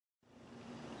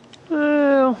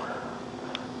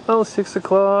Oh, 6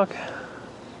 o'clock.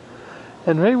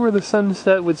 And right where the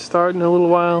sunset would start in a little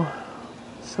while,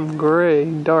 some gray,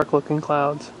 dark looking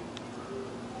clouds.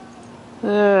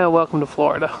 Welcome to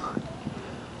Florida.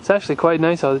 It's actually quite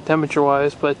nice out temperature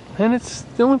wise, and it's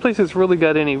the only place that's really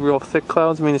got any real thick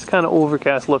clouds. I mean, it's kind of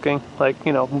overcast looking, like,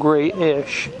 you know,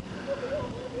 grayish.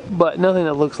 But nothing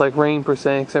that looks like rain per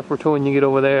se, except for when you get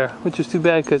over there, which is too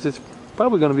bad because it's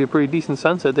probably going to be a pretty decent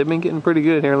sunset. They've been getting pretty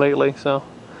good here lately, so.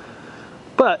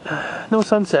 But no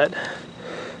sunset.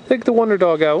 Take the Wonder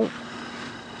Dog out.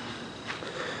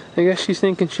 I guess she's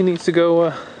thinking she needs to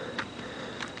go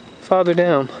farther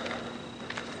down.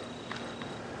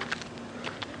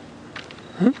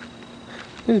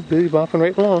 Just busy bopping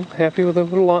right along, happy with her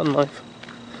little lot in life.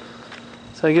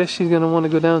 So I guess she's going to want to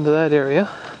go down to that area,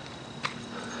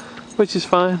 which is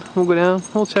fine. We'll go down,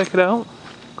 we'll check it out.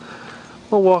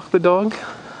 We'll walk the dog.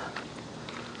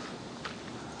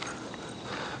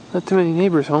 Not too many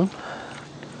neighbors home.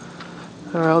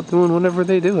 They're out doing whatever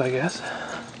they do, I guess.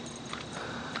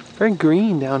 Very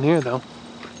green down here, though.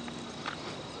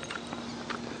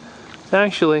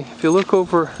 Actually, if you look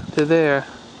over to there,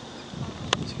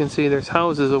 as you can see, there's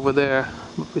houses over there.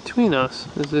 But between us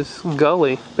is this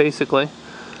gully, basically.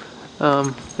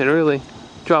 It really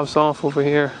drops off over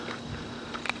here.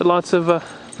 But lots of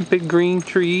big green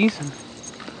trees and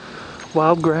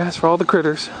wild grass for all the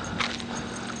critters.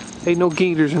 Ain't no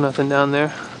gators or nothing down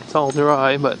there. It's all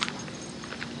dry, but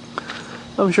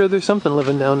I'm sure there's something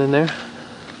living down in there.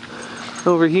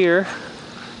 Over here,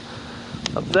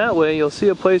 up that way, you'll see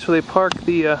a place where they park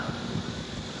the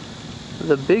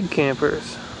big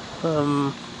campers.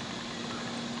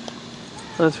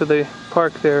 That's where they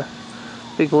park their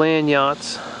big land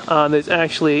yachts. There's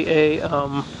actually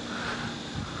a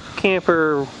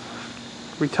camper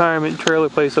retirement trailer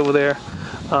place over there,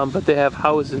 but they have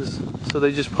houses, so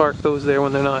they just park those there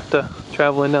when they're not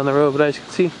traveling down the road. But as you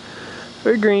can see,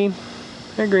 very green,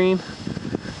 very green.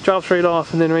 Drops right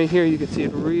off, and then right here you can see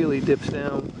it really dips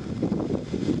down.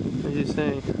 As you're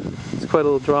saying, it's quite a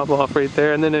little drop off right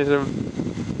there, and then there's a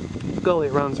gully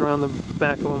runs around the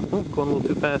back of them. Oh, going a little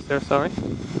too fast there, sorry.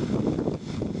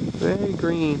 Very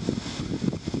green.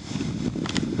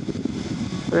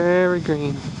 Very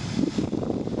green.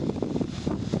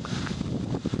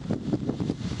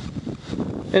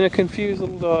 And a confused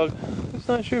little dog. Just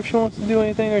not sure if she wants to do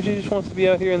anything or she just wants to be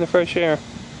out here in the fresh air.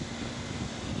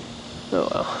 Oh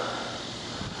well.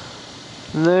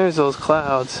 And there's those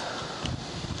clouds.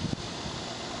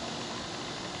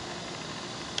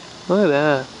 Look at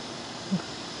that.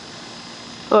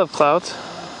 I love clouds.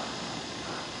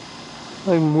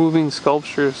 Like moving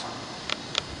sculptures.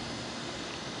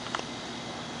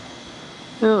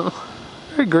 You know,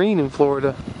 very green in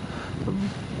Florida.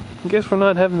 I guess we're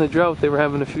not having the drought they were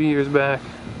having a few years back.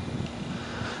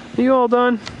 Are you all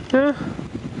done? Yeah?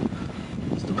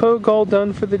 Is the Pogue all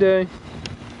done for the day?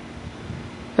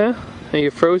 Huh? Are you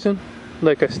frozen?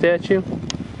 Like a statue?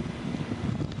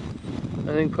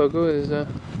 I think Pogo is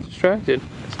distracted.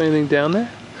 Is there anything down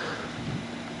there?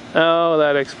 Oh,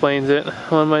 that explains it.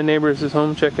 One of my neighbors is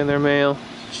home checking their mail.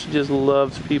 She just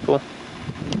loves people.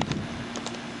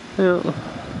 Yeah.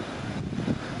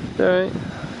 Alright.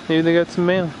 Maybe they got some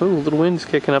mail. Ooh, a little wind's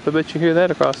kicking up. I bet you hear that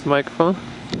across the microphone.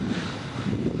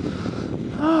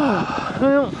 Ah,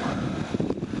 well,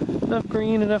 enough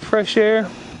green, enough fresh air.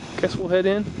 Guess we'll head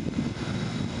in.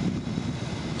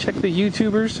 Check the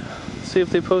YouTubers. See if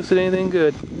they posted anything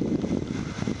good.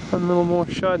 One little more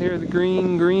shot here of the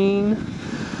green.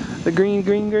 The green.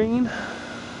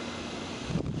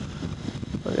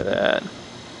 Look at that.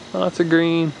 Lots of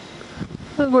green.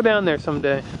 I'll go down there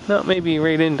someday. Not maybe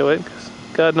right into it, because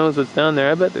God knows what's down there.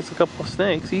 I bet there's a couple of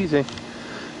snakes, easy.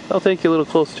 I'll take you a little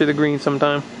closer to the green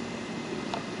sometime.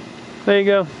 There you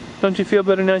go. Don't you feel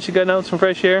better now that you got out some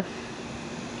fresh air?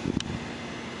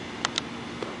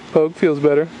 Pogue feels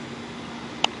better.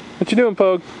 What you doing,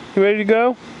 Pogue? You ready to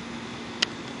go?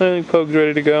 I think Pogue's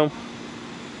ready to go.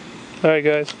 Alright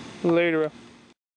guys, later.